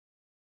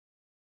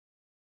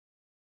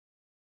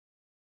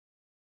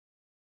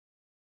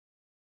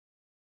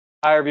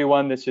Hi,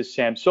 everyone. This is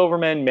Sam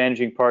Silverman,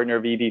 Managing Partner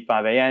of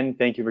EB5AN.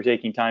 Thank you for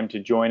taking time to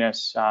join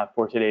us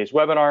for today's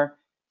webinar.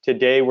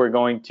 Today, we're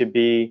going to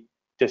be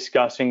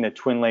discussing the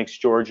Twin Lakes,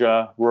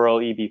 Georgia Rural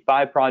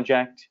EB5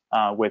 project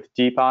with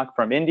Deepak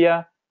from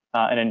India,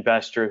 an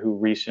investor who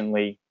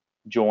recently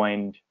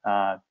joined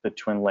the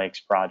Twin Lakes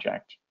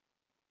project.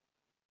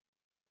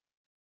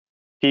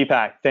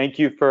 Deepak, thank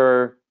you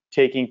for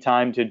taking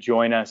time to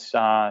join us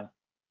for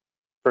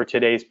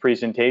today's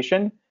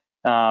presentation.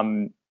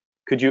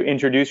 Could you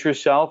introduce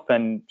yourself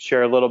and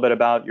share a little bit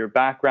about your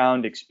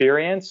background,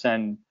 experience,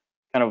 and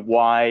kind of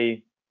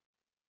why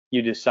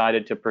you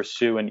decided to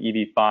pursue an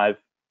EB5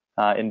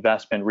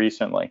 investment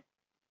recently?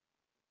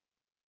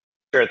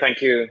 Sure.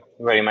 Thank you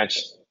very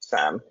much,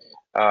 Sam.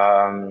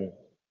 I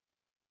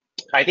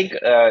think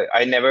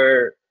I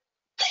never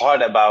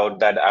thought about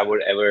that I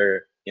would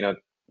ever,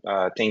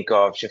 think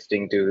of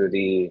shifting to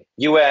the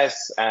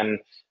US, and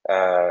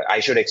I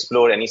should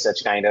explore any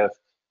such kind of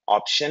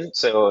option.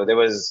 So it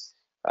was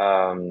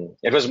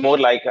more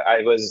like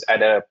I was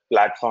at a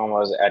platform, I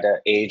was at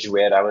an age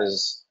where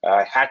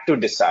I had to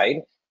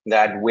decide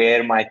that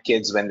where my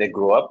kids, when they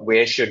grow up,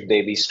 where should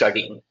they be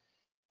studying?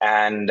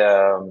 And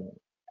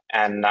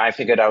and I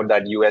figured out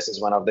that US is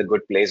one of the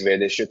good places where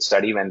they should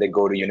study when they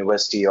go to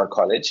university or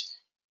college.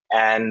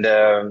 And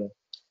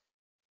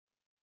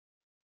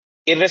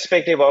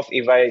irrespective of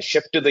if I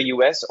shift to the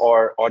US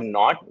or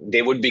not,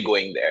 they would be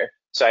going there.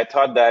 So I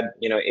thought that,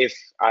 if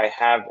I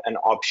have an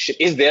option,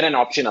 is there an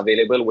option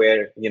available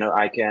where,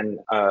 I can,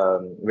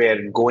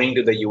 where going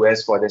to the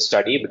US for the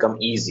study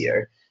become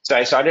easier? So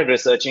I started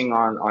researching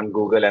on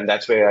Google, and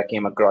that's where I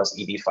came across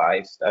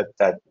EB5,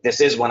 that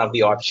this is one of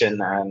the option,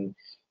 and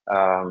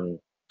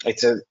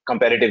it's a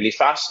comparatively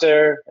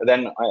faster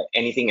than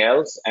anything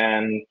else.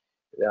 And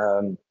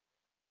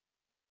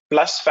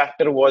plus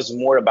factor was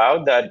more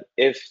about that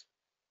if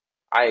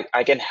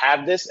I can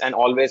have this and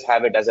always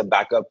have it as a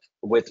backup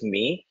with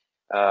me,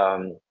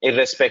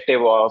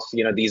 irrespective of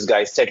these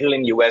guys settle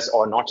in US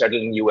or not settle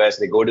in US,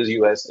 they go to the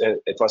US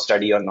for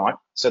study or not.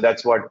 So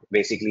that's what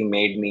basically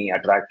made me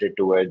attracted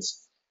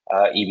towards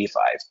EB5.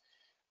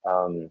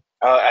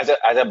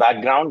 As a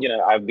background,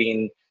 I've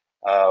been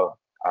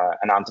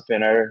an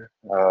entrepreneur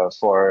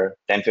for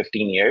 10-15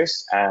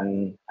 years,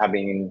 and have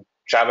been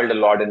traveled a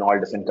lot in all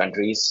different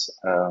countries.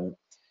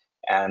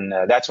 And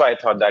that's why I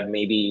thought that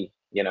maybe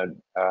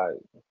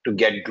to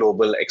get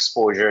global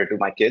exposure to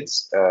my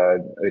kids,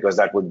 because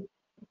that would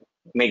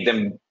make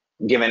them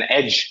give an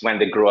edge when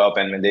they grow up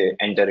and when they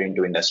enter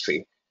into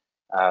industry.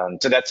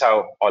 So that's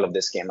how all of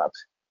this came up.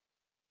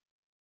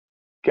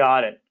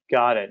 Got it.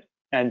 Got it.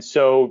 And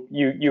so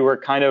you were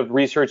kind of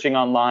researching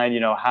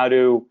online, how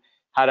to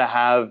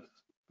have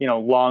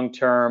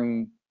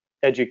long-term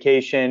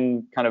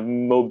education, kind of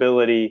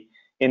mobility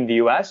in the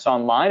US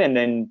online, and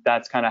then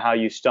that's kind of how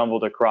you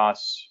stumbled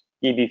across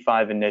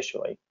EB5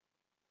 initially.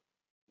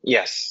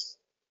 Yes.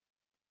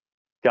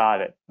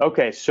 Got it.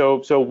 Okay,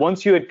 so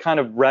once you had kind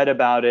of read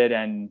about it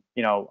and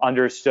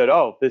understood,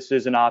 oh, this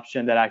is an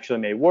option that actually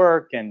may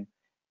work, and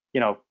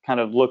kind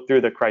of looked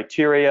through the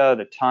criteria,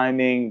 the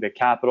timing, the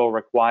capital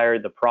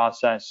required, the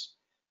process,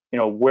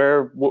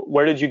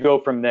 where did you go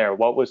from there?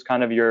 What was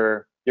kind of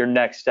your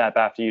next step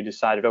after you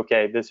decided,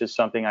 okay, this is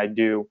something I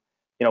do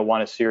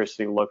want to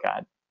seriously look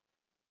at?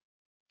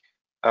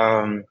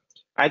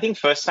 I think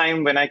first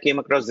time when I came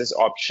across this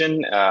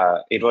option,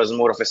 it was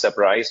more of a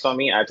surprise for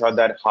me. I thought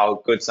that how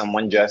could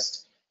someone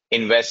just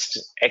invest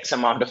X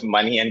amount of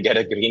money and get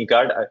a green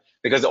card?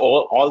 Because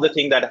all the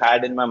thing that I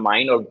had in my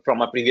mind, or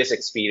from a previous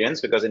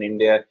experience, because in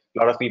India, a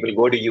lot of people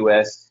go to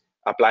US,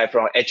 apply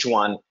for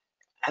H1,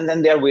 and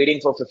then they're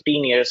waiting for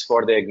 15 years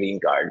for their green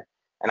card.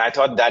 And I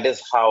thought that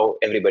is how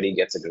everybody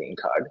gets a green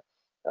card.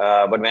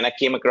 But when I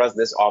came across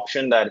this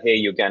option that, hey,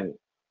 you can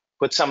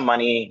put some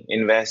money,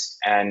 invest,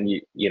 and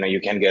you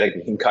can get a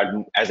green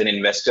card as an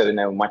investor in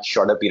a much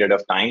shorter period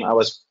of time, I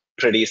was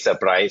pretty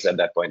surprised at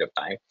that point of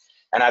time.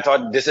 And I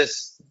thought, this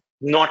is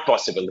not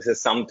possible. This is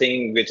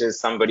something which is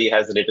somebody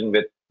has written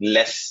with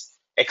less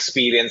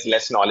experience,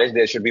 less knowledge.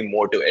 There should be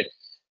more to it.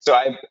 So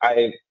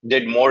I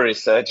did more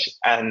research,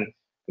 and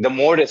the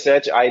more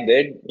research I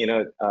did,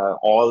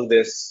 all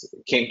this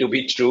came to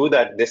be true,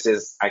 that this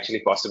is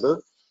actually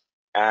possible.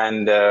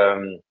 And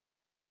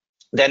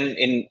then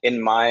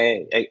in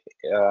my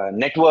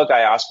network, I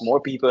asked more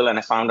people, and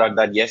I found out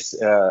that yes,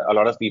 a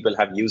lot of people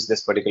have used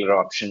this particular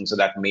option. So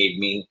that made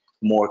me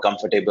more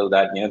comfortable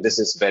that this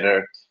is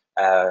better,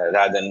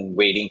 rather than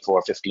waiting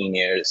for 15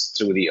 years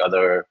through the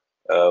other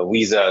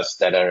visas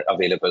that are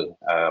available,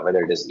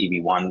 whether it is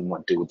EB1,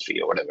 1, 2,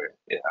 3, or whatever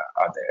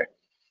are there.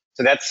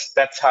 So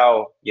that's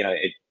how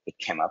it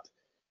came up.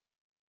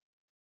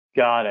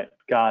 Got it.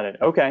 Got it.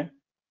 Okay.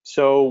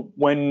 So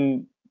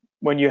when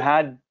you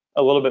had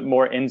a little bit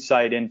more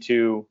insight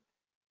into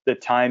the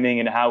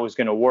timing and how it was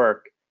going to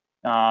work,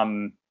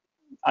 I'm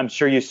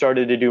sure you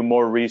started to do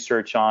more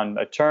research on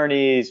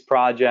attorneys,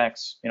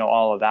 projects,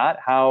 all of that.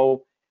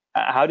 How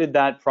did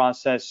that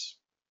process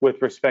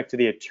with respect to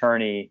the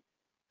attorney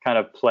kind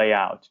of play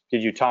out?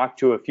 Did you talk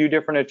to a few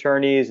different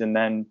attorneys and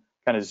then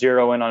kind of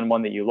zero in on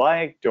one that you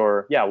liked,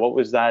 or yeah, what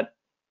was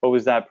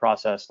that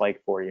process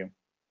like for you?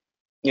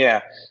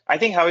 Yeah, I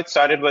think how it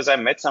started was I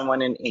met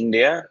someone in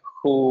India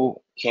who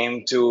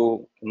came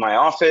to my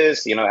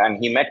office,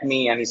 and he met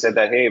me and he said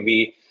that, hey,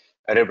 we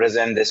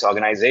represent this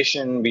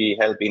organization, we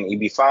help in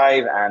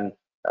EB5, and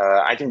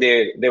I think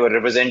they were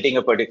representing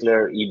a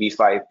particular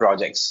EB5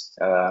 projects,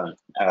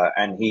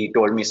 and he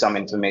told me some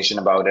information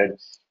about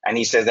it, and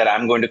he says that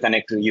I'm going to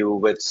connect you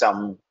with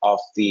some of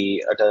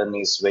the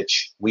attorneys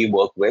which we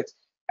work with,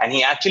 and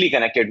he actually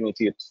connected me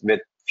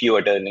with few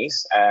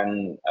attorneys,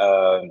 and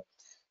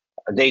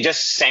they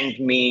just sent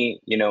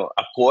me,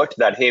 a quote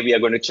that, hey, we are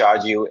going to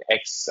charge you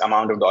X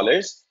amount of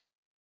dollars,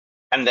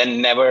 and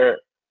then never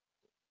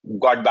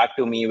got back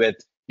to me with,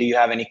 do you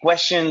have any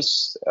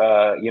questions?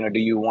 Do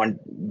you want,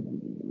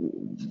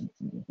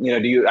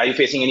 are you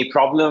facing any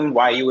problem?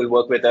 Why you will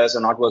work with us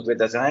or not work with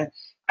us? And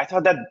I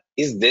thought that,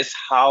 is this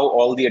how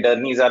all the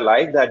attorneys are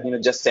like that?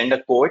 Just send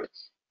a quote,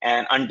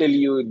 and until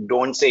you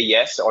don't say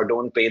yes or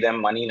don't pay them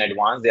money in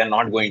advance, they are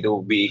not going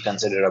to be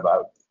considered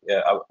about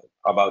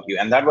you.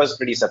 And that was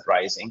pretty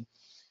surprising.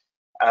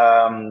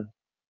 Um,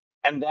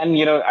 and then,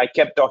 I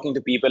kept talking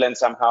to people, and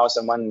somehow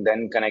someone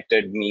then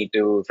connected me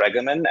to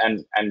Fragaman.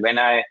 And when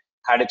I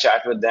had a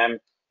chat with them,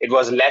 it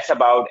was less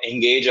about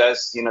engage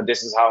us,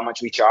 this is how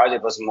much we charge.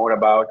 It was more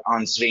about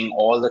answering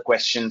all the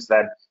questions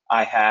that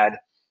I had.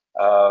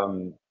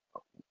 Um,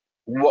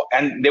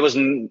 and there was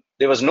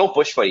no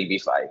push for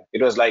EB5.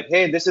 It was like,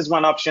 hey, this is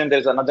one option.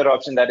 There's another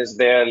option that is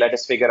there. Let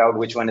us figure out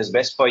which one is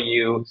best for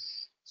you.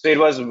 So it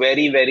was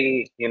very,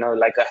 very,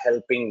 like a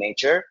helping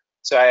nature.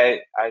 So I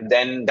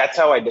then that's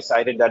how I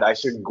decided that I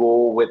should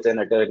go with an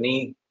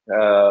attorney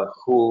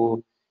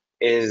who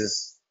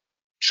is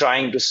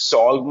trying to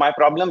solve my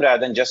problem rather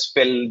than just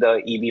fill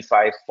the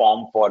EB5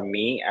 form for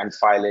me and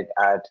file it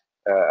at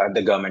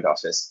the government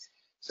office.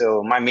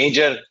 So my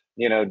major,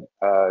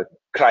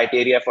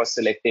 criteria for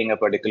selecting a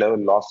particular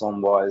law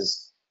firm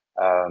was,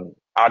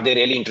 are they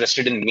really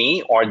interested in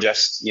me or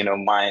just,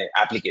 my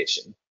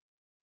application?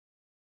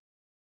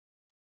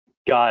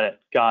 Got it.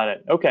 Got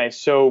it. Okay.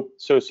 So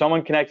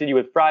someone connected you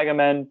with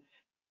Fragamen,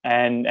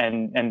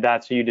 and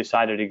that's who you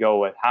decided to go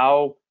with.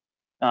 How,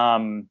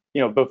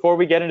 before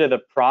we get into the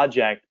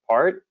project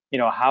part,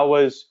 how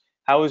was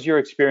your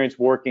experience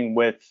working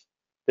with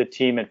the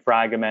team at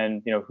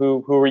Fragamen?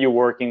 Who were you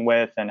working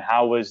with, and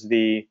how was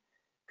the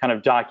kind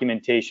of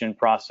documentation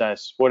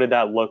process? What did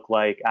that look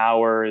like?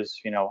 Hours?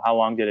 How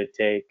long did it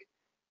take?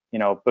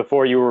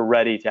 Before you were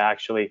ready to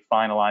actually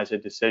finalize a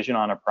decision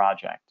on a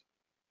project?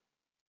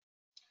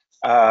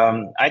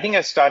 I think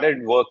I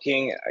started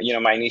working,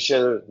 my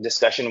initial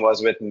discussion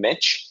was with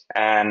Mitch,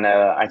 and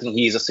I think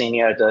he's a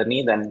senior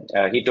attorney. Then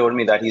he told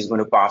me that he's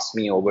going to pass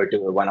me over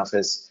to one of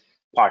his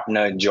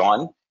partner,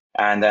 John.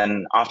 And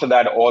then after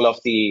that, all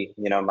of the,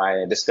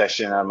 my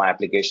discussion or my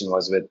application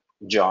was with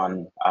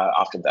John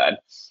after that.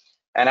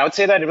 And I would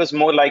say that it was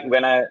more like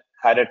when I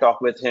had a talk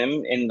with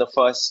him in the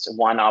first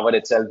 1 hour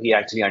itself, he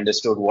actually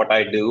understood what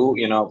I do,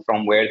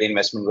 from where the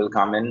investment will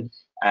come in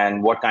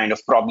and what kind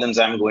of problems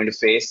I'm going to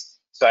face.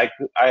 So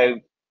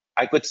I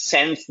could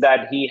sense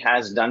that he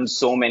has done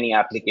so many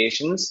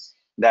applications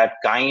that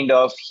kind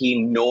of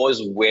he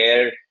knows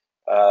where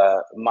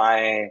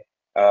I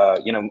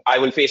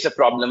will face a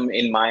problem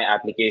in my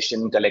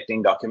application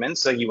collecting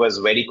documents. So he was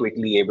very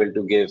quickly able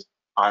to give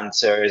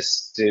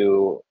answers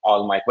to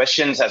all my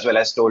questions, as well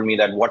as told me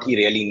that what he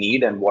really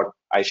need and what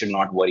I should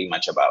not worry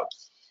much about.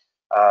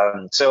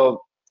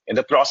 So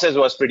the process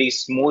was pretty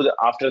smooth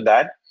after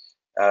that.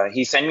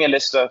 He sent me a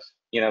list of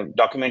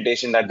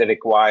documentation that they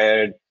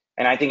required,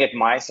 and I think at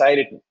my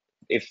side,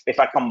 if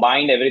I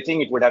combined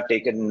everything, it would have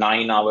taken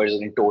 9 hours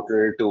in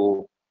total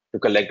to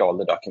collect all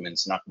the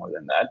documents, not more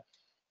than that.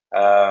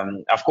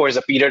 Of course,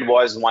 the period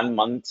was 1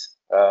 month,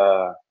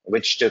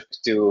 which took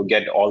to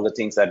get all the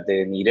things that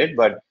they needed.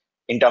 But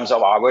in terms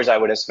of hours, I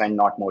would have spent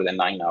not more than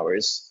 9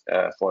 hours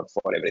for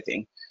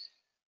everything.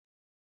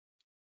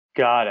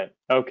 Got it.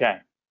 Okay.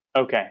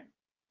 Okay.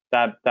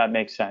 That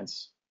makes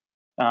sense.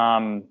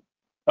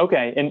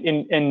 Okay.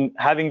 And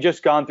having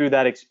just gone through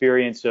that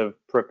experience of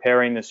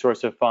preparing the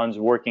source of funds,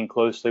 working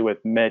closely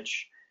with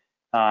Mitch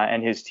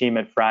and his team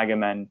at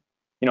Fragamen,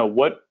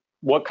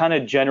 what kind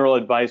of general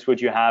advice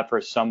would you have for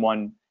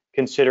someone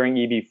considering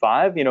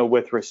EB5,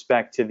 with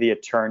respect to the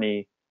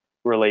attorney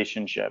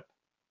relationship?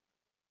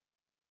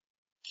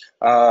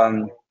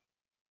 I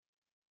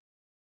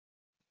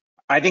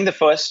think the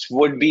first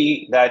would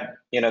be that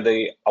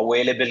the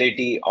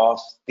availability uh,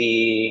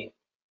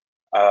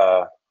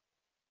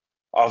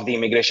 of the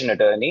immigration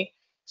attorney.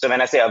 So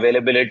when I say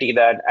availability,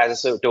 that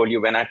as I told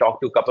you, when I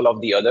talked to a couple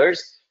of the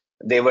others,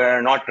 they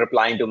were not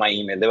replying to my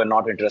email. They were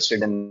not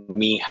interested in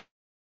me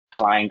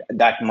client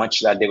that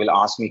much that they will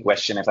ask me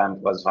question if I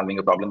was solving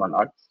a problem or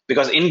not.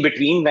 Because in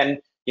between, when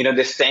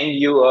they send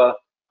you a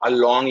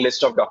long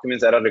list of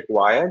documents that are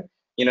required,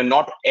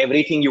 not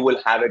everything you will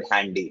have it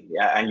handy,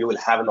 yeah, and you will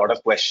have a lot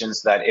of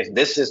questions that if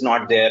this is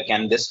not there,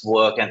 can this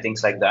work, and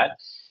things like that.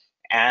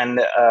 And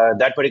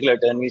that particular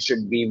attorney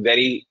should be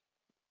very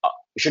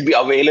should be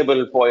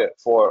available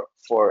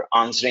for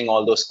answering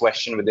all those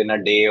questions within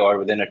a day or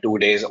within a 2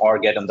 days, or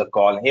get on the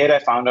call. Here I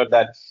found out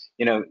that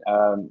when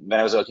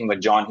I was working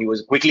with John, he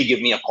was quickly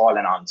give me a call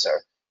and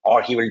answer,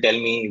 or he will tell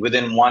me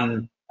within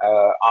 1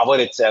 hour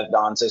itself the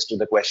answers to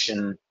the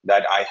question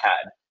that I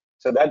had.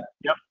 So that,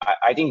 Yep.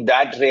 I think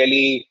that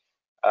really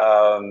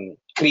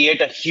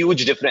create a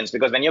huge difference,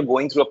 because when you're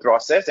going through a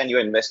process and you're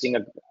investing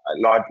a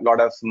lot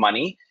of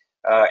money,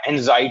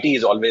 anxiety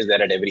is always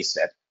there at every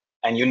step,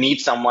 and you need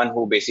someone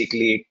who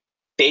basically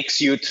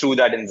takes you through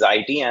that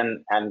anxiety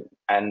and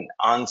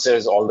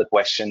answers all the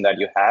questions that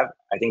you have.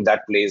 I think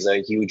that plays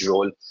a huge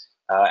role,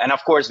 and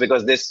of course,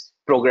 because this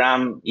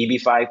program,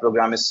 EB5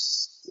 program,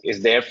 is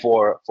there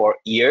for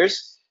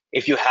years.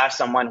 If you have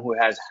someone who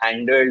has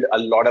handled a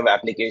lot of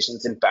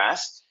applications in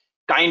past,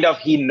 kind of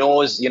he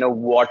knows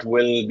what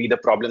will be the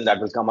problem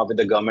that will come up with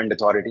the government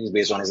authorities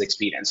based on his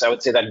experience. So I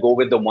would say that go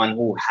with the one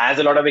who has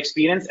a lot of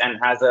experience and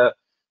has a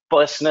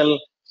personal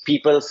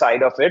people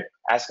side of it,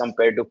 as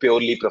compared to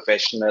purely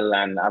professional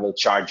and I will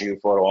charge you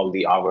for all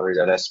the hours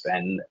that I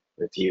spend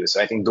with you.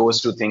 So I think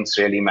those two things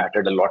really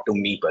mattered a lot to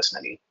me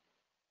personally.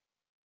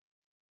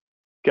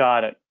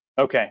 Got it.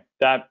 Okay,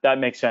 that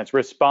makes sense.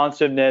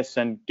 Responsiveness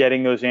and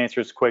getting those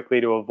answers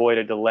quickly to avoid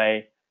a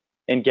delay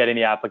in getting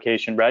the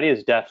application ready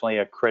is definitely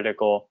a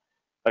critical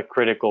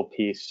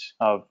piece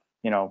of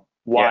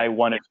why Yeah.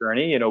 one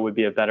attorney would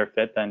be a better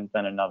fit than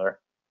another.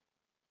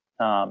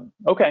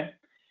 Okay.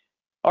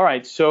 All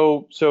right.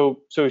 So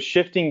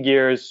shifting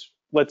gears,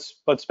 let's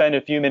spend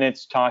a few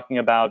minutes talking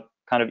about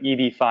kind of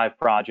EB5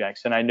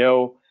 projects. And I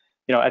know,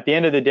 at the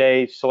end of the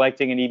day,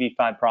 selecting an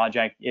EB5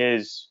 project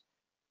is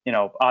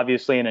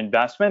obviously an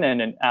investment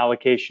and an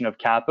allocation of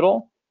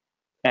capital.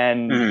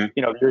 And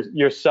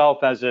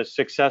yourself as a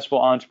successful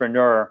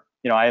entrepreneur,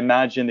 I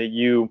imagine that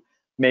you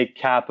make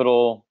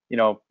capital,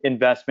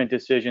 investment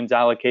decisions,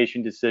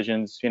 allocation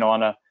decisions,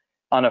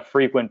 on a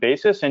frequent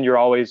basis, and you're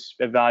always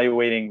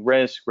evaluating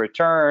risk,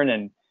 return,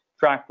 and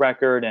track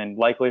record and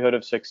likelihood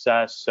of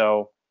success.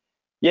 So,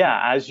 yeah,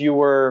 as you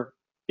were,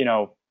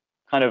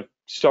 kind of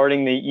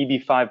starting the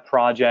EB5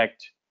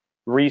 project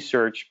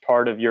research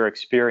part of your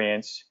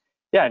experience,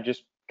 yeah,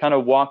 just kind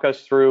of walk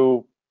us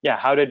through, yeah,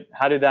 how did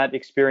that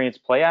experience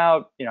play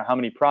out? How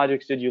many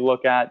projects did you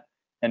look at,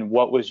 and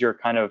what was your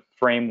kind of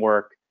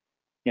framework,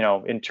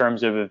 in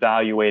terms of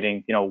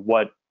evaluating,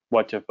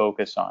 what to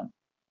focus on?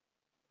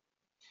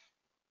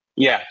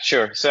 Yeah,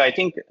 sure. So I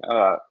think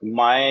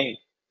my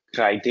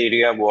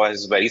criteria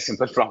was very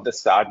simple from the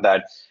start,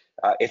 that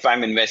if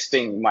I'm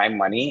investing my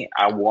money,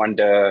 I want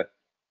a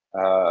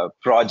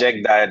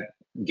project that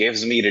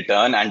gives me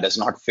return and does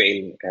not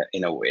fail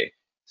in a way.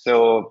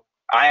 So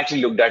I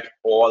actually looked at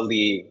all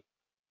the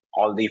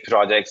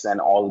projects and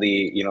all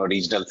the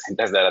regional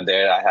centers that are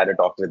there. I had a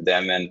talk with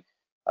them, and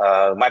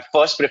my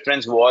first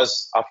preference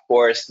was, of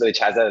course, which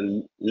has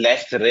a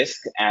less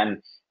risk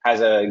and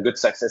has a good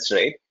success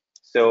rate.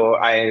 So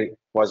I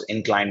was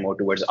inclined more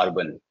towards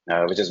urban,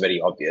 which is very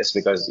obvious,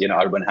 because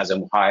urban has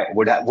a high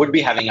would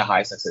be having a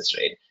high success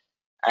rate.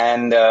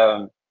 And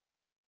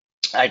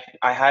I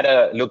had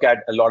a look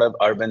at a lot of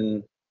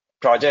urban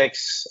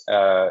projects,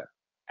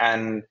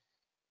 and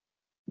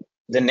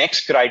the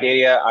next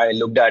criteria I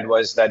looked at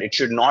was that it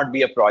should not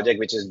be a project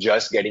which is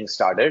just getting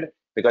started,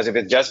 because if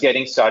it's just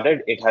getting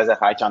started, it has a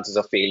high chances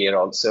of failure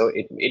also.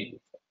 It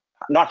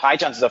not high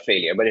chances of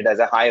failure, but it has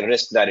a high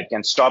risk that it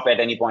can stop at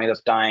any point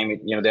of time.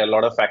 There are a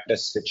lot of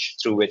factors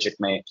through which it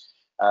may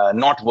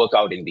not work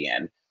out in the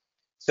end.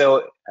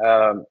 So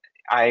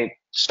I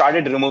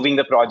started removing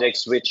the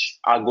projects which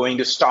are going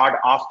to start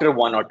after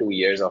 1 or 2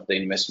 years of the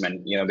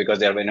investment, because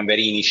they're in a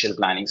very initial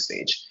planning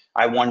stage.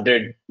 I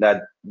wanted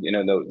that,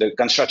 the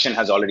construction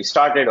has already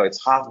started or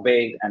it's half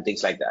baked and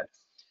things like that.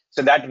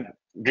 So that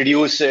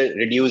reduced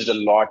a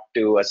lot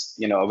to a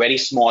very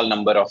small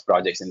number of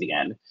projects in the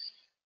end.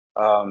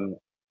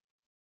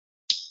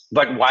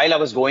 But while I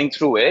was going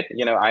through it,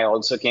 I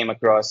also came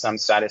across some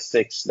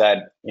statistics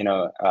that,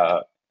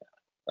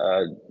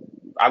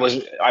 I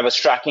was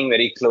tracking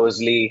very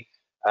closely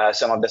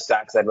some of the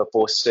stats that were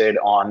posted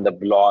on the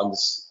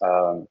blogs,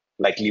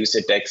 like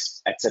Lucid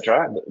Text,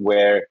 etc.,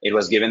 where it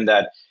was given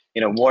that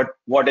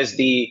what is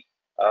the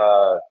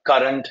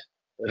current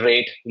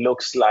rate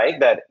looks like,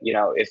 that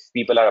if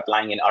people are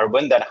applying in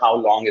urban, that how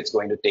long it's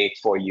going to take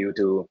for you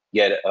to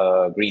get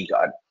a green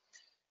card.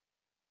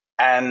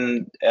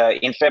 And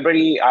in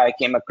February, I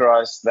came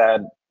across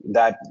that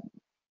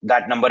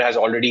number has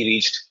already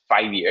reached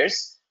 5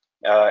 years.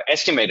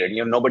 Estimated,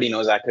 nobody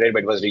knows accurate,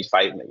 but it was reached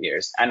 5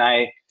 years. And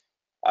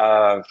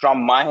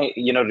from my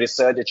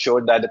research, it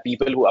showed that the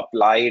people who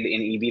applied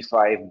in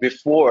EB5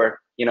 before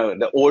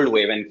the old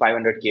way, when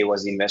 500K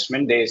was the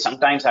investment, they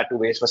sometimes had to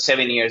wait for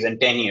 7 years and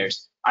 10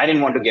 years. I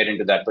didn't want to get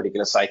into that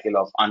particular cycle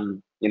of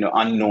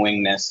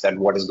unknowingness that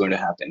what is going to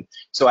happen.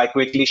 So I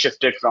quickly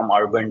shifted from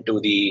urban to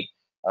the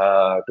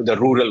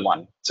rural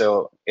one.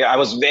 So yeah, I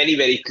was very,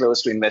 very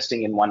close to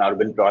investing in one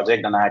urban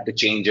project, and I had to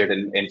change it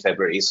in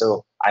February.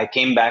 So I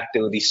came back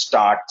to the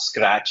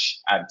scratch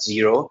at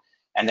zero,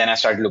 and then I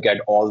started to look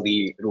at all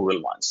the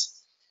rural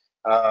ones.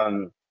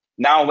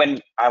 now when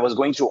I was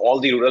going through all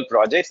the rural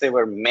projects, there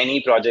were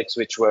many projects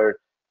which were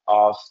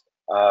of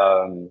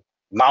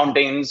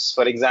mountains,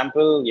 for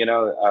example,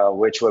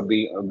 which would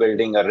be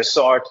building a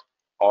resort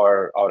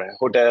or a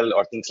hotel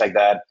or things like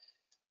that.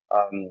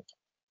 Um,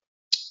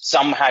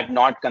 some had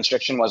not,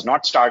 construction was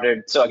not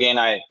started. So again,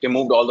 I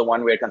removed all the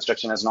one where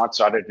construction has not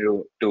started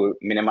to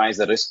minimize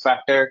the risk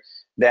factor.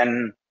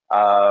 Then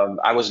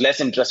I was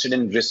less interested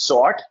in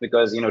resort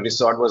because,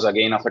 resort was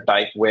again of a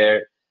type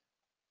where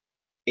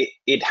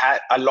it had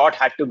a lot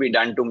had to be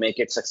done to make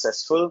it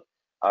successful.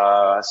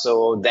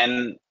 So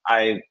then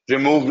I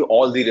removed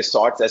all the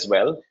resorts as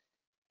well.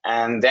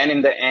 And then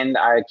in the end,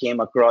 I came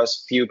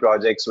across few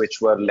projects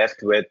which were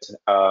left with,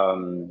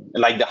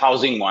 like the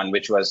housing one,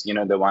 which was,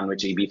 the one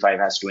which EB5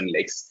 has Twin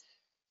Lakes.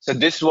 So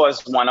this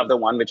was one of the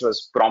one which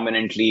was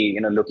prominently,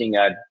 looking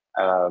at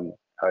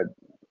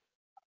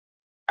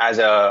as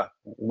a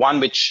one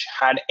which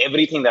had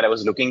everything that I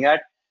was looking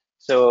at.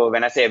 So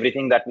when I say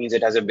everything, that means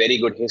it has a very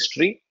good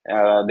history.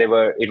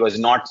 It was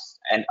not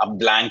a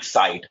blank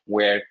site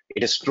where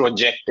it is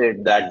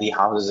projected that the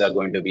houses are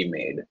going to be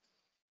made.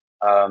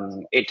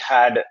 It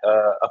had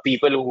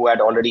people who had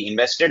already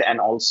invested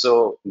and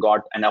also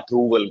got an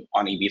approval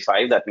on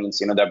EB5. That means,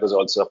 that was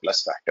also a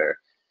plus factor.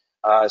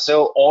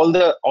 So all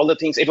the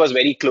things, it was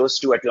very close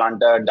to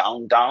Atlanta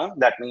downtown.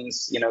 That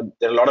means,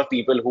 there are a lot of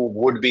people who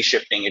would be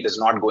shifting. It is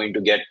not going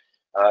to get,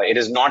 it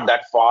is not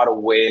that far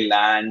away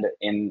land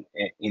in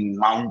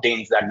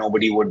mountains that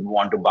nobody would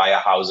want to buy a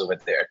house over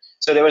there.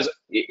 So there was,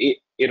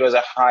 it was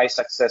a high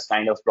success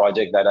kind of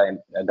project that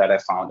I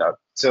found out.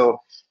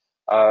 So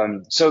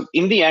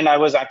in the end, I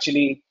was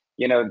actually,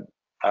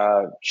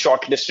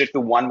 shortlisted to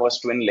one was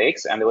Twin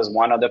Lakes, and there was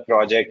one other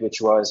project which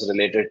was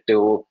related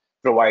to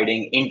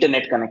providing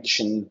internet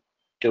connection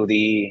to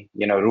the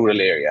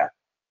rural area.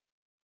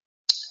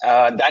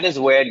 That is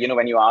where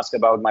when you ask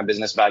about my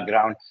business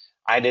background,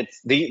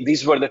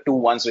 these were the two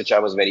ones which I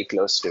was very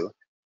close to,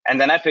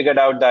 and then I figured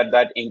out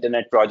that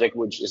internet project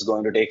which is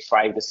going to take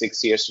 5 to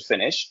 6 years to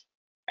finish,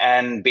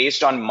 and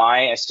based on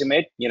my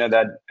estimate,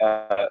 that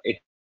it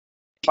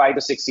 5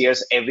 to 6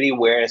 years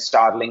everywhere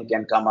Starlink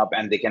can come up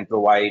and they can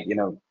provide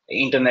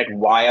internet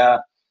via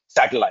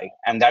satellite,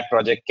 and that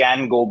project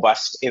can go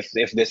bust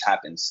if this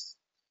happens.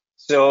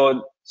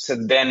 So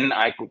then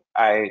I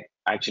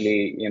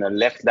actually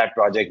left that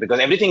project because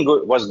everything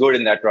was good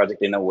in that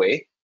project in a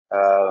way.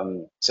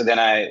 So then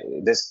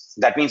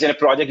that means in a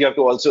project you have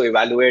to also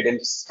evaluate in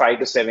 5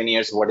 to 7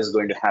 years what is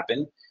going to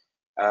happen,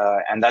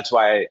 and that's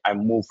why I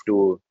moved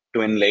to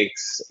Twin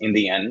Lakes in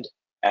the end,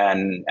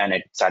 and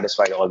it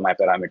satisfied all my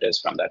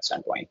parameters from that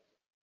standpoint.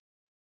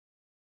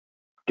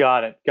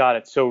 Got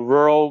it. So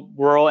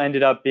rural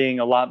ended up being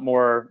a lot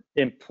more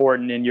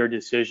important in your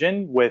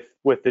decision with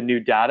the new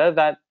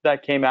data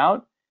that came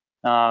out.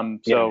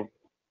 So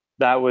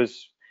that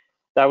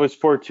was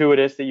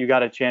fortuitous that you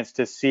got a chance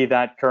to see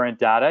that current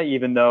data,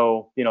 even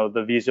though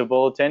the visa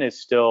bulletin is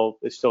still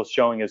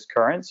showing as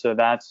current. So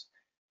that's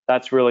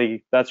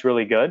really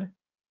good.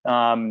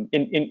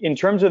 In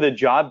terms of the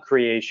job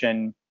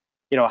creation,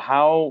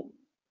 how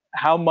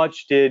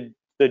much did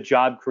the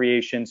job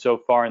creation so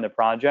far in the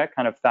project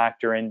kind of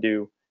factor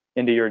into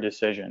your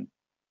decision?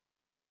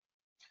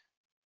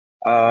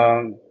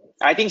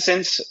 I think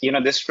since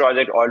this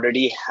project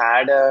already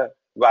had a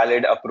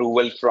valid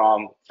approval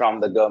from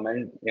the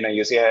government,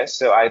 UCIS,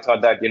 so I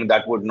thought that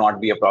that would not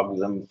be a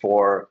problem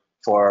for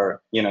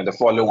the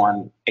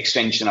follow-on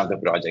extension of the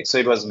project. So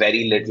it was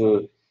very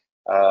little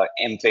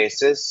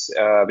emphasis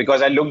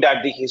because I looked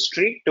at the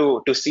history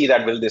to see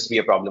that will this be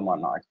a problem or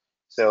not.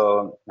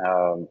 So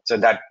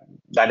that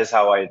is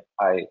how I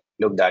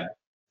looked at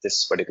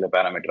this particular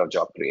parameter of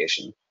job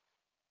creation.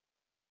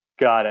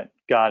 Got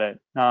it.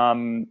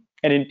 And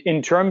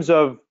in terms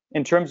of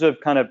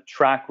kind of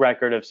track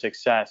record of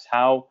success,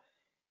 how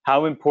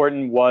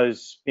important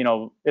was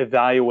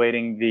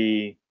evaluating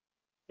the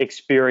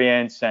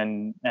experience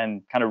and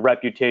kind of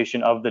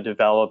reputation of the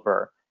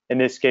developer, in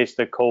this case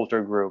the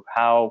Coulter Group?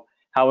 How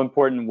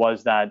important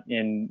was that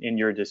in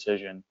your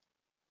decision?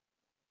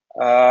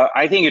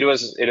 I think it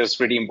was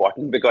pretty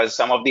important because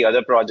some of the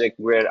other projects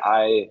where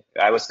I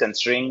was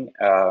considering,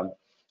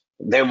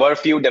 there were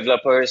few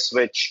developers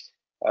which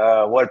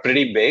were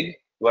pretty big,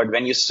 but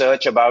when you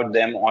search about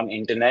them on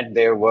internet,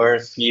 there were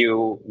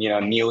few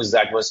news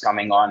that was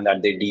coming on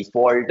that they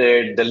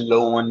defaulted the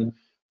loan,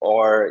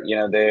 or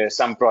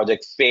some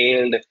project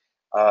failed.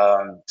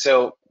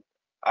 So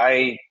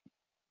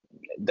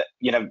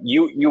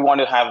you want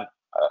to have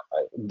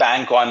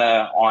bank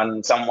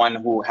on someone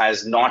who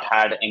has not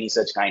had any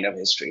such kind of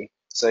history.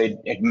 So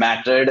it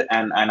mattered,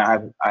 and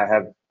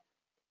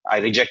I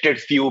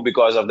rejected few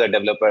because of the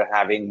developer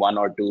having one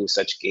or two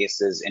such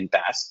cases in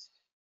past.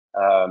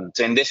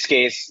 So in this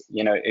case,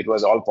 it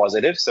was all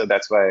positive. So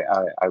that's why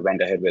I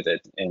went ahead with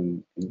it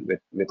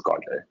with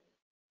Coulter.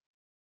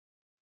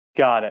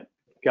 Got it.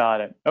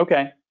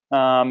 Okay.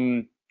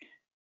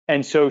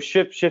 And so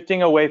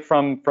shifting away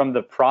from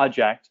the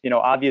project,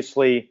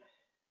 obviously,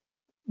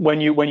 when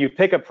you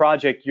pick a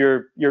project,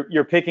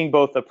 you're picking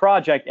both the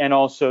project and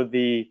also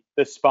the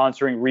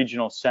sponsoring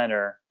regional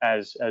center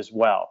as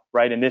well,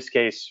 right? In this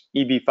case,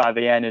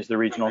 EB5AN is the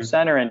regional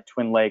center, and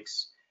Twin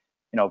Lakes,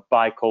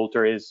 by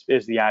Coulter is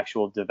the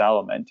actual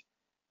development.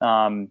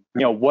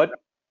 What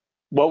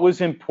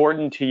was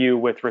important to you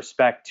with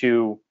respect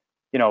to,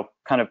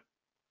 kind of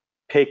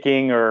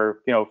picking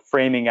or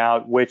framing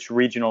out which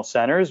regional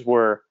centers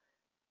were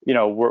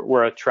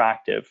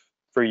attractive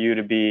for you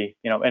to be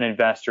an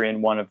investor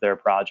in one of their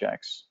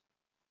projects?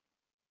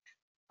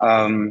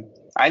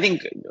 I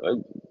think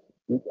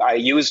I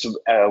used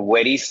a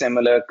very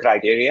similar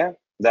criteria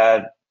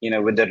that,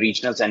 with the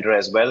regional center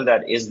as well,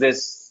 that is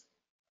this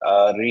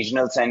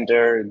regional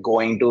center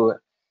going to,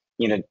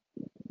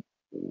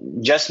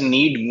 just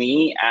need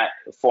me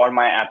for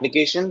my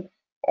application,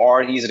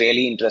 or he's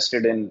really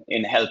interested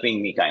in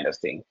helping me, kind of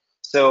thing.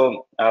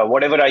 So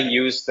whatever I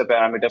use the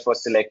parameter for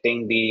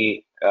selecting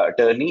the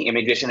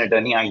immigration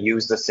attorney, I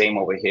use the same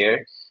over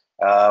here.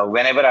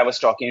 Whenever I was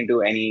talking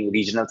to any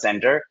regional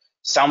center,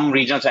 some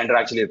regional center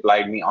actually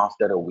replied me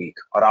after a week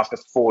or after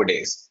 4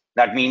 days.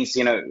 That means,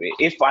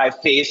 if I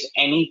face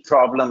any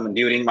problem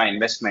during my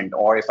investment,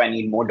 or if I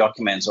need more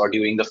documents, or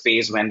during the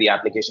phase when the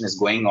application is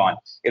going on,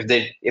 if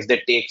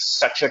they take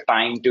such a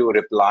time to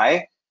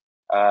reply,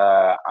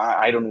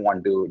 I don't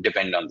want to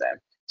depend on them.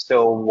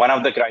 So one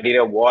of the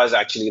criteria was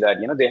actually that,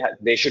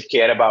 they should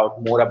care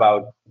more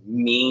about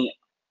me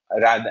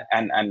rather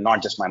and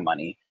not just my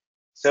money.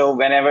 So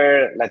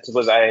whenever, let's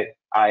suppose I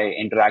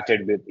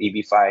interacted with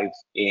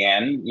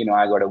EB5AN,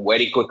 I got a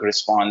very quick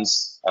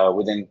response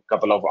within a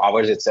couple of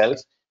hours itself.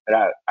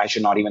 I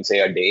should not even say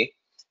a day.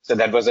 So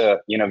that was a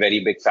very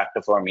big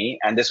factor for me.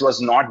 And this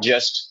was not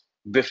just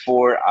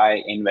before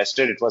I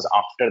invested; it was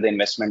after the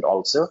investment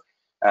also.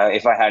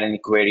 If I had any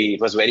query,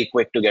 it was very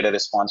quick to get a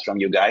response from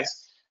you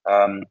guys.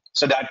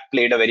 So that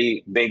played a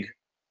very big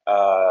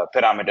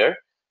parameter.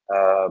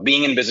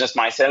 Being in business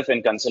myself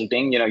in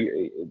consulting,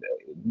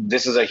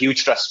 this is a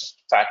huge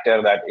trust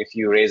factor, that if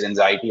you raise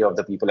anxiety of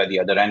the people at the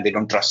other end, they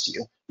don't trust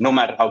you, no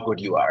matter how good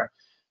you are.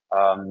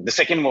 The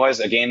second was,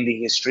 again, the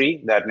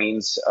history. That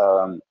means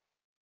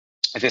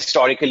if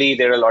historically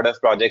there are a lot of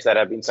projects that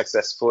have been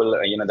successful,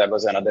 that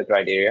was another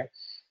criteria.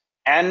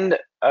 And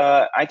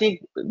I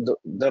think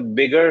the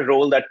bigger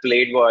role that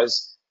played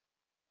was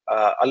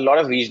a lot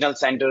of regional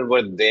centers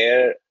were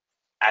there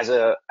as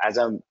a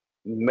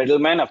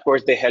middleman. Of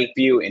course, they help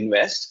you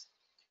invest.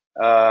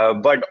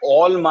 But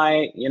all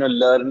my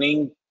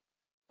learning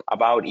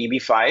about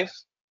EB5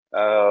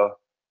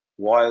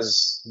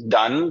 was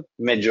done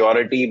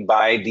majority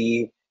by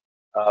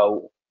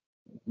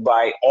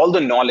all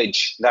the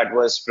knowledge that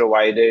was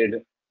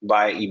provided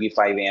by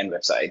EB5AN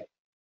website.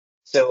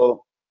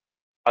 So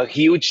a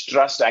huge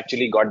trust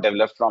actually got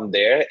developed from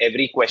there.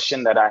 Every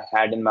question that I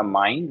had in my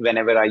mind,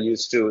 whenever I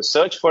used to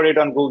search for it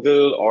on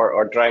Google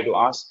or try to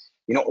ask,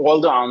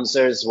 all the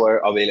answers were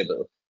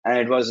available. And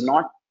it was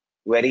not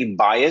very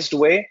biased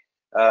way.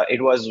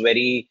 It was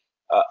very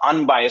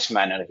unbiased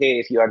manner. Hey,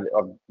 if you are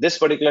of this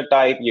particular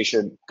type, you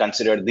should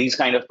consider these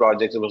kind of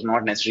projects. It was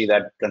not necessarily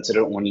that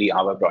consider only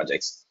our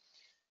projects.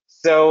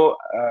 So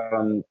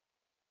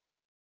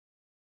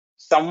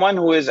someone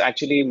who is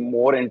actually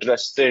more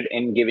interested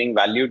in giving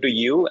value to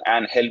you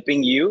and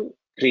helping you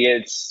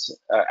creates,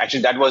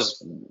 actually that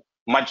was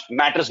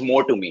matters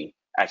more to me,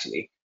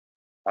 actually.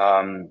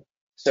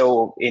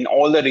 So in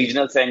all the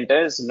regional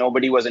centers,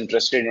 nobody was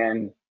interested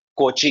in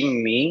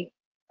coaching me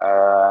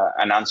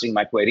and answering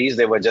my queries.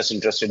 They were just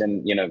interested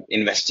in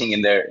investing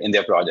in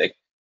their project.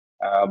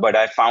 But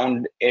I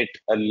found it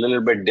a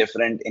little bit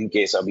different in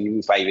case of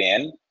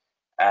EB5AN,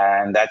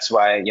 and that's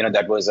why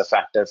that was a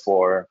factor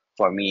for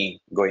me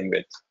going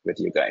with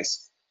you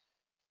guys.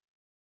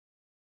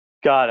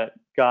 Got it.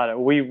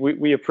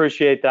 We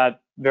appreciate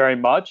that very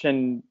much,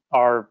 and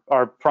our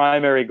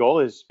primary goal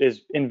is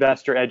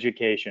investor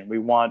education. We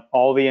want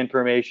all the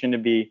information to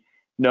be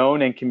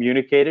known and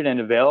communicated and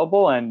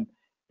available. And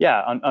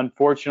yeah,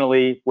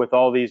 unfortunately, with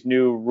all these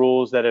new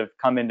rules that have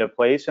come into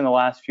place in the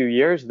last few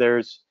years,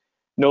 there's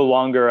no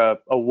longer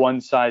a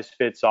one size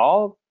fits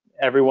all.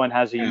 Everyone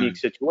has a unique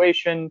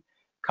situation,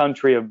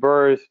 country of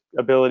birth,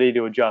 ability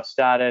to adjust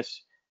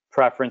status,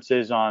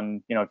 preferences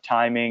on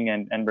timing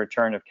and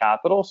return of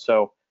capital.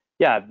 So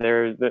yeah,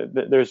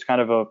 there's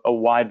kind of a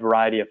wide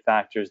variety of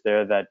factors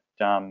there that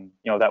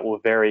that will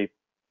vary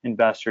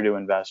investor to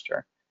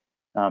investor.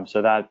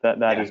 So that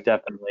is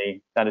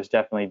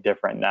definitely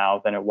different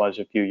now than it was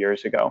a few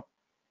years ago.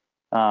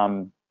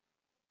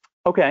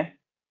 Okay.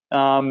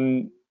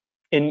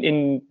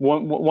 In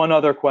one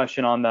other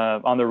question on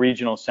the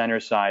regional center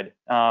side.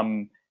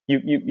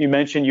 You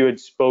mentioned you had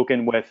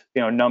spoken with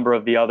a number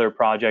of the other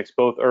projects,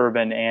 both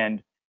urban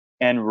and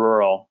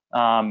rural.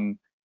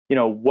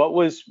 What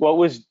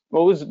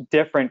was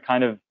different,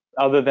 kind of,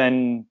 other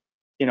than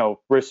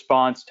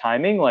response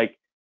timing? Like,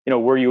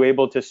 were you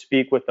able to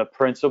speak with the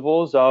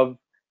principals of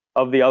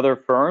the other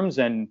firms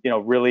and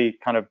really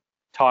kind of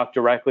talk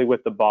directly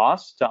with the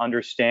boss to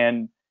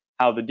understand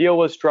how the deal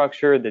was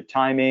structured, the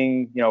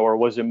timing, or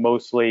was it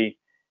mostly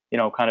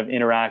kind of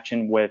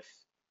interaction with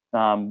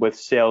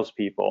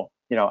salespeople,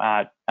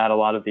 at a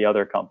lot of the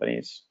other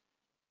companies?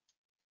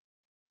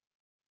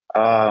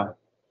 Uh,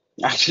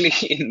 Actually,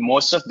 in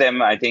most of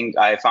them, I think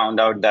I found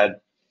out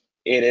that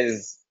it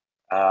is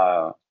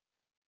uh,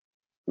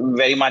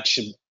 very much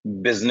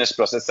business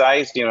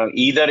processized.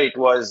 Either it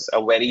was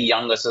a very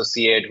young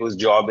associate whose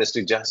job is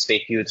to just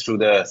take you through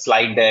the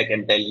slide deck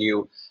and tell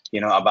you,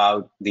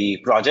 about the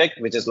project,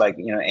 which is like,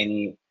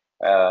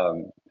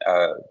 um,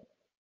 uh,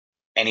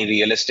 any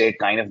real estate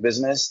kind of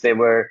business. They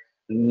were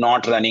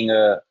not running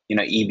a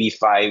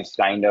EB5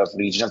 kind of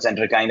regional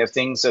center kind of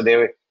thing. So they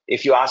were,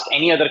 if you ask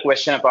any other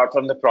question apart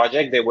from the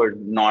project, they were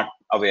not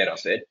aware of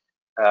it.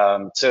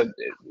 So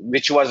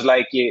which was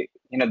like,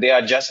 they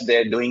are just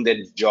there doing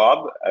their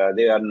job.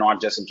 They are not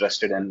just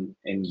interested in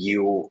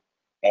you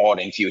or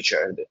in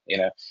future.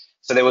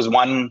 So there was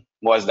one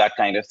was that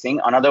kind of thing.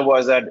 Another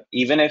was that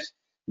even if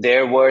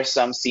there were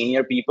some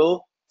senior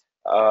people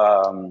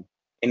um,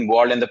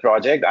 involved in the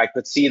project, I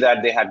could see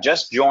that they had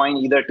just joined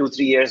either 2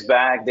 3 years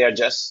back. They are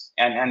just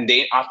and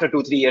they after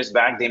 2 3 years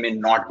back they may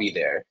not be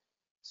there.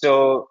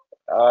 So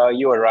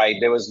you are right.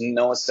 There was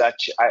no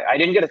such. I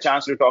didn't get a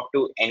chance to talk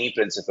to any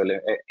principal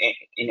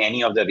in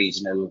any of the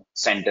regional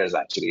centers.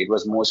 Actually, it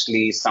was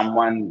mostly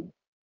someone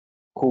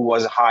who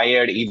was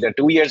hired either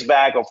 2 years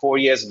back or 4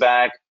 years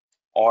back,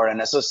 or an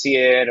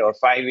associate or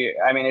 5 years.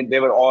 I mean, they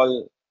were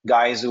all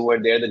guys who were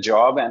there the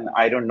job, and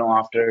I don't know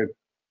after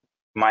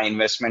my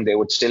investment they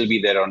would still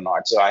be there or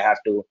not. So I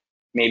have to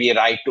maybe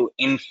write to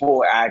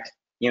info at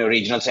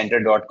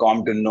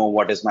regionalcenter.com to know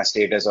what is my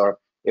status, or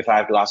if I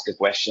have to ask a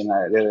question,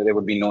 there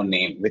would be no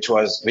name, which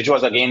was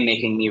again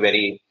making me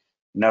very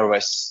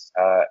nervous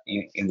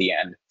in the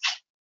end.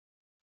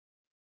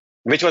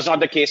 Which was not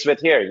the case with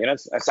here.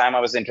 Sam, I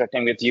was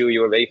interacting with you.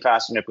 You were very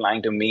fast in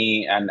replying to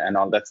me and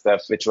all that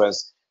stuff, which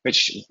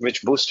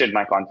boosted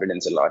my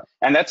confidence a lot.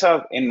 And that's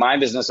how in my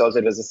business also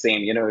it was the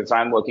same. If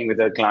I'm working with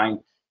a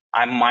client,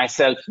 I'm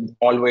myself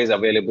always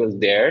available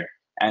there,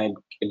 and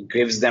it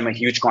gives them a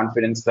huge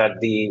confidence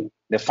that the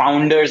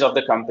founders of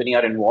the company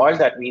are involved.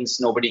 That means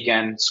nobody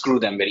can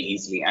screw them very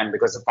easily. And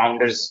because the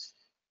founders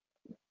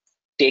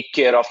take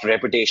care of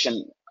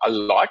reputation a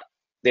lot,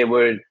 they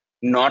will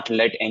not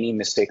let any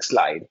mistake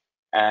slide,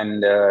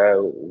 and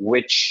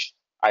which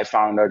I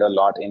found out a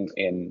lot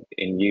in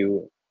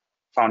you,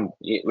 found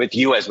with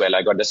you as well.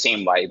 I got the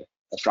same vibe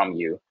from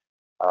you,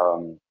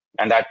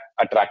 and that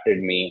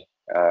attracted me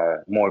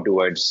more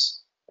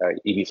towards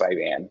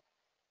EB5AN.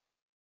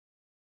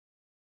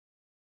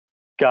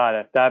 Got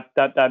it.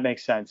 That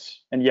makes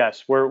sense. And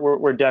yes,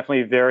 we're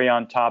definitely very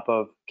on top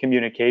of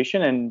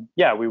communication. And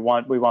yeah, we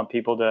want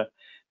people to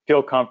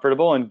feel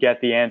comfortable and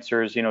get the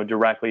answers,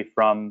 directly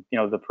from,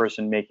 the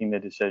person making the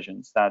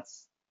decisions. That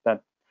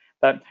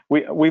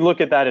we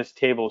look at that as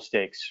table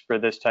stakes for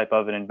this type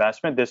of an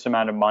investment, this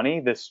amount of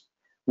money, this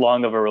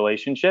long of a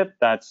relationship.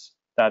 That's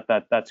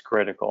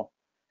critical.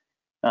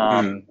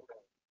 Mm.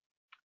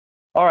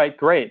 All right,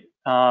 great.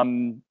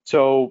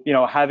 So,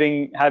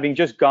 having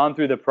just gone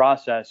through the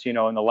process, in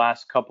the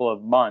last couple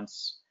of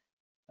months,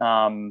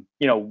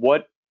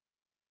 what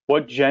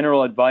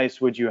general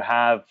advice would you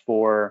have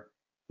for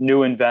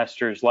new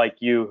investors like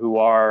you who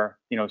are,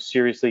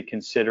 seriously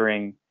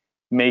considering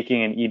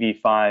making an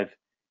EB5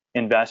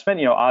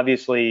 investment?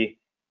 Obviously,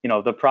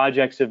 the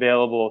projects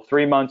available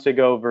 3 months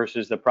ago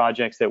versus the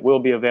projects that will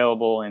be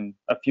available in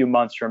a few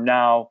months from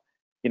now,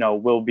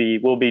 will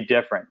be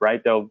different,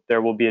 right?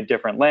 There will be a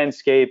different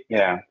landscape.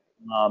 Yeah.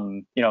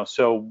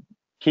 So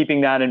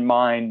keeping that in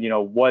mind,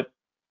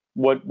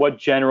 what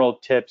general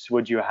tips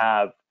would you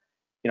have,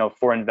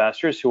 for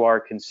investors who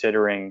are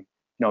considering,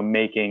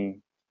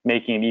 making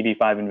an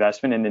EB5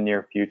 investment in the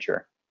near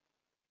future?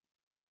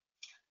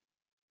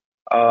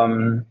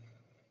 Um,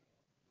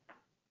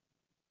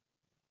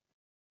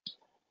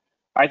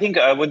 I think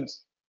I would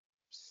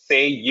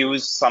say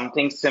use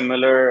something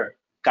similar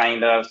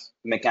kind of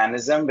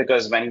mechanism,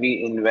 because when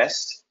we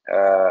invest,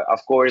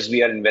 of course,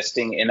 we are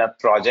investing in a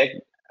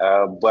project,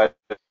 but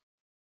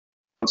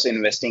also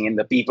investing in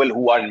the people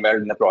who are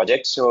involved in the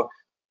project. So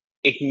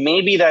it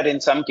may be that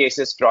in some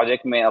cases,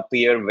 project may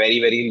appear very,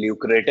 very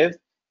lucrative,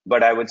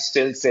 but I would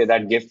still say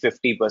that give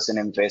 50%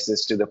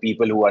 emphasis to the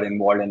people who are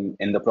involved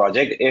in the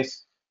project. If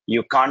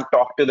you can't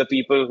talk to the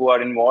people who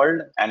are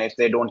involved, and if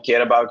they don't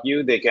care about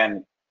you, they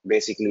can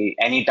basically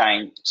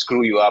anytime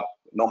screw you up,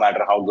 no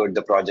matter how good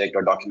the project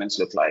or documents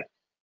look like.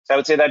 So I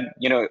would say that,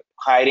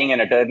 hiring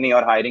an attorney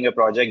or hiring a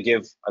project,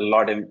 give a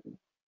lot of,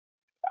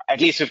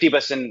 at least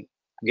 50%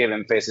 give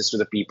emphasis to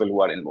the people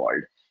who are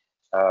involved.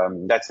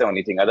 That's the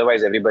only thing.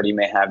 Otherwise, everybody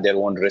may have their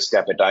own risk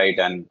appetite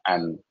and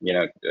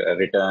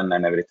return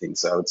and everything.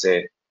 So I would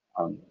say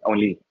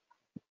only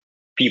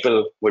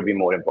people would be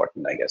more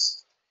important, I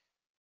guess.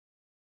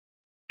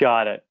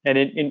 Got it. And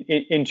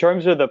in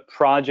terms of the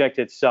project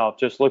itself,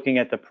 just looking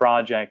at the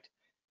project,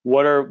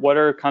 what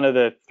are kind of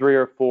the 3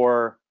 or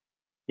 4,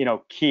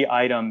 key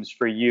items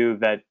for you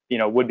that,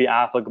 would be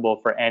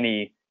applicable for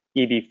any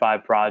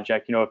EB5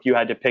 project, if you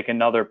had to pick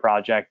another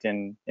project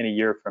in a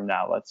year from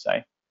now, let's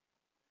say?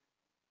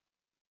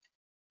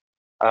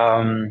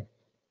 Um,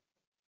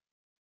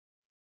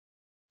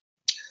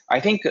 I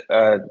think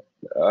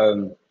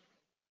um,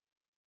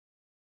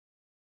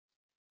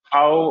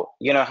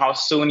 how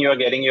soon you're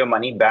getting your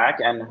money back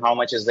and how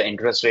much is the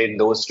interest rate,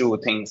 those two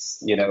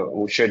things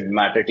should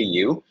matter to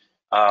you.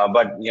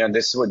 But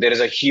there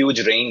is a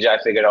huge range I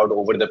figured out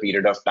over the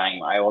period of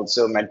time. I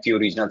also met few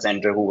regional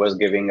center who was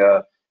giving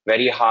a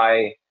very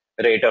high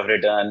rate of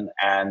return,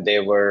 and they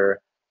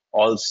were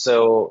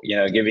also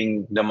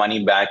giving the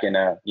money back in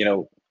a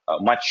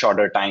much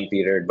shorter time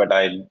period, but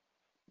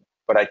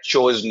I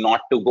chose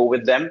not to go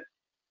with them.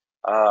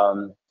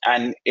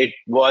 And it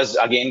was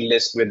again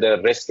list with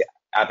the risk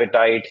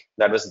appetite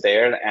that was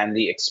there and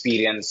the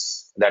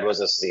experience that was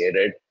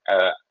associated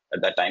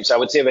at that time. So I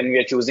would say when we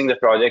are choosing the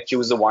project,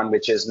 choose the one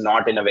which is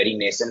not in a very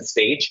nascent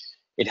stage.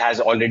 It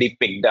has already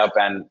picked up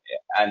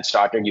and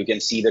started. You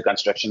can see the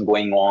construction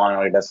going on,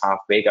 or it has half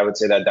baked. I would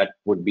say that that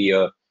would be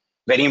a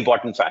very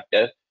important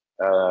factor,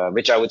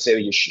 which I would say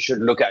you should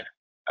look at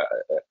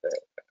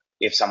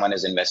if someone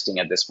is investing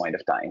at this point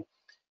of time.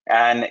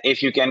 And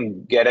if you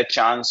can get a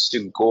chance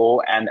to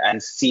go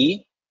and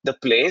see the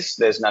place,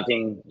 there's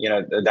nothing,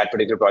 that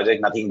particular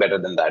project, nothing better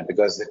than that,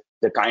 because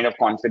the kind of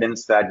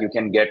confidence that you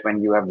can get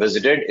when you have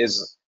visited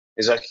is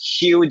a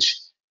huge,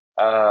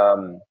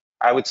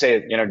 I would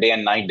say, day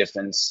and night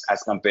difference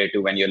as compared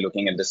to when you're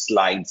looking at the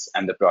slides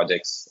and the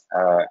projects.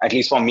 At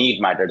least for me,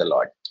 it mattered a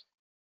lot.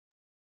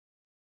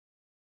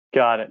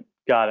 Got it.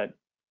 Got it.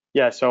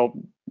 Yeah. So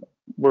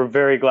we're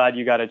very glad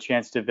you got a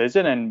chance to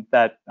visit, and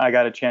that I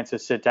got a chance to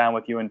sit down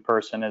with you in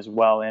person as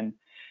well in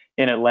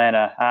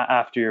Atlanta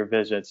after your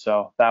visit.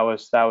 So that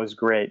was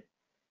great.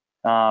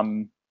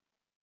 Um,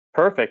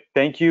 Perfect.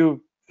 Thank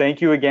you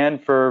again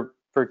for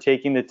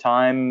taking the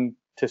time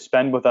to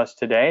spend with us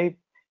today.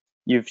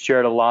 You've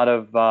shared a lot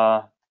of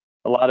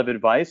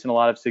advice and a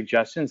lot of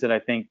suggestions that I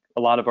think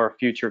a lot of our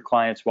future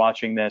clients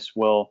watching this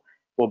will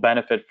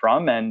benefit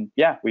from. And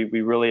yeah, we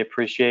really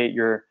appreciate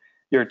your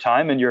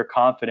time and your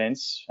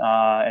confidence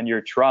and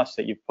your trust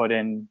that you've put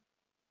in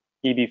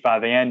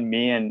EB5AN,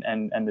 me,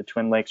 and the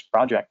Twin Lakes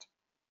project.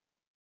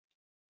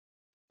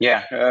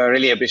 Yeah,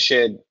 really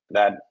appreciate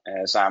that,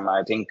 Sam.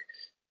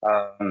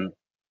 Um,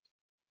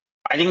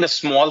 I think the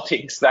small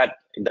things that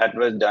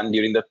was done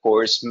during the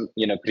course,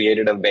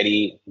 created a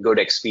very good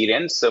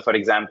experience. So, for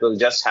example,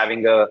 just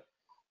having a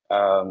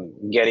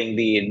getting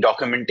the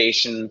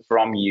documentation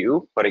from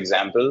you, for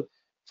example,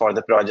 for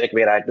the project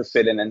where I had to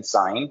fill in and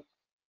sign.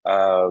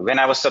 When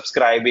I was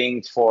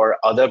subscribing for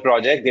other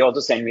project, they also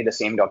sent me the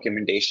same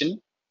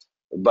documentation,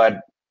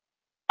 but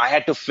I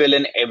had to fill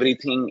in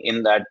everything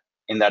in that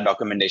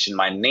documentation,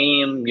 my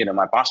name,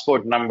 my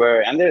passport number,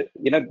 and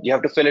you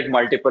have to fill it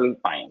multiple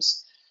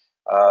times.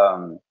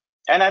 Um,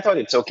 and I thought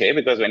it's okay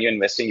because when you're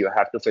investing, you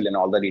have to fill in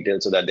all the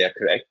details so that they're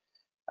correct.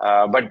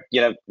 But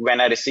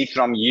when I received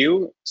from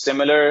you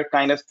similar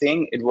kind of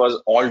thing, it was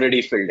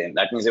already filled in.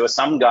 That means there was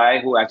some guy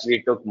who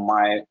actually took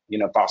my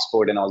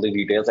passport and all the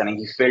details, and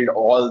he filled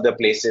all the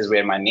places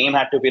where my name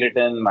had to be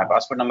written, my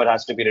passport number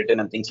has to be written,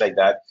 and things like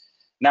that.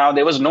 Now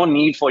there was no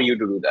need for you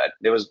to do that.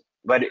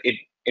 But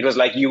it was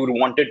like you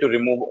wanted to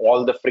remove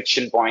all the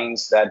friction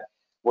points that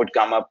would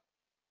come up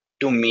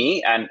to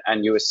me, and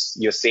you're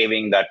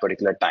saving that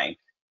particular time.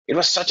 It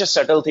was such a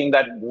subtle thing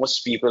that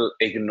most people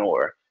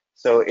ignore.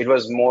 So it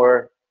was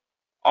more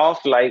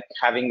of like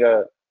having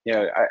a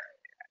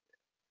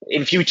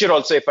in future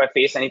also, if I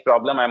face any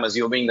problem, I'm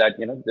assuming that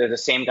there's the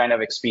same kind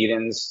of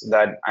experience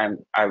that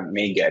I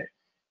may get.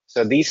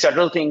 So these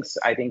subtle things,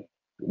 I think,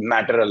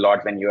 matter a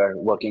lot when you are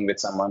working with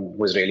someone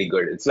who's really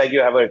good. It's like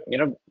you have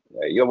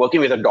you're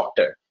working with a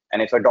doctor,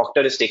 and if a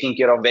doctor is taking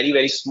care of very,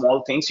 very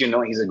small things,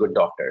 he's a good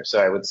doctor. So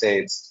I would say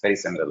it's very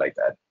similar like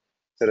that.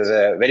 So it was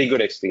a very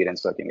good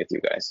experience working with you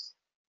guys.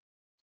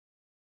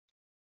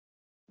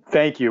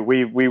 Thank you.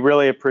 We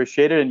really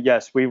appreciate it, and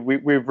yes, we've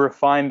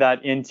refined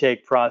that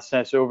intake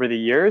process over the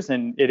years,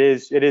 and it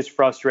is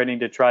frustrating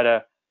to try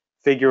to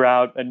figure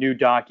out a new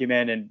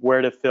document and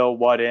where to fill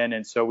what in,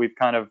 and so we've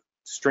kind of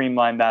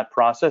streamlined that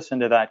process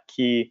into that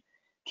key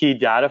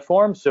data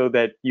form so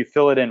that you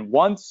fill it in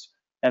once,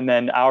 and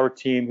then our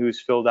team,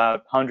 who's filled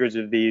out hundreds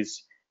of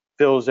these,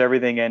 fills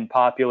everything in,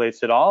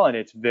 populates it all, and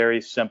it's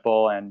very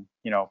simple and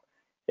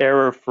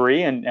error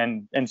free,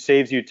 and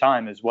saves you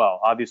time as well.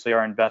 Obviously,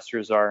 our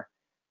investors are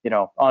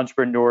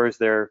entrepreneurs.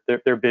 They're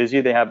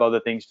busy, they have other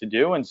things to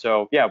do, and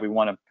so yeah, we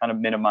want to kind of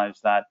minimize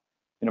that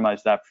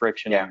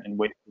friction Yeah, and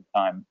waste of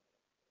time.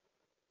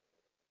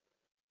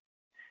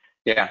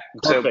 yeah.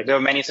 So Perfect. there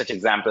were many such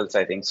examples,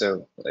 I think.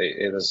 So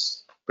it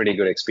was pretty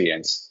good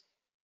experience.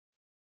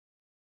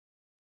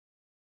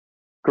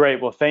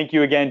 Great. Well, thank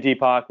you again,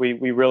 Deepak.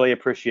 We really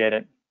appreciate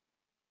it.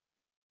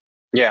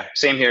 Yeah,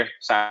 same here,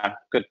 Sam.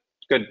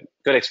 Good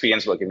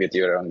experience working with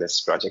you on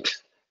this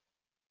project.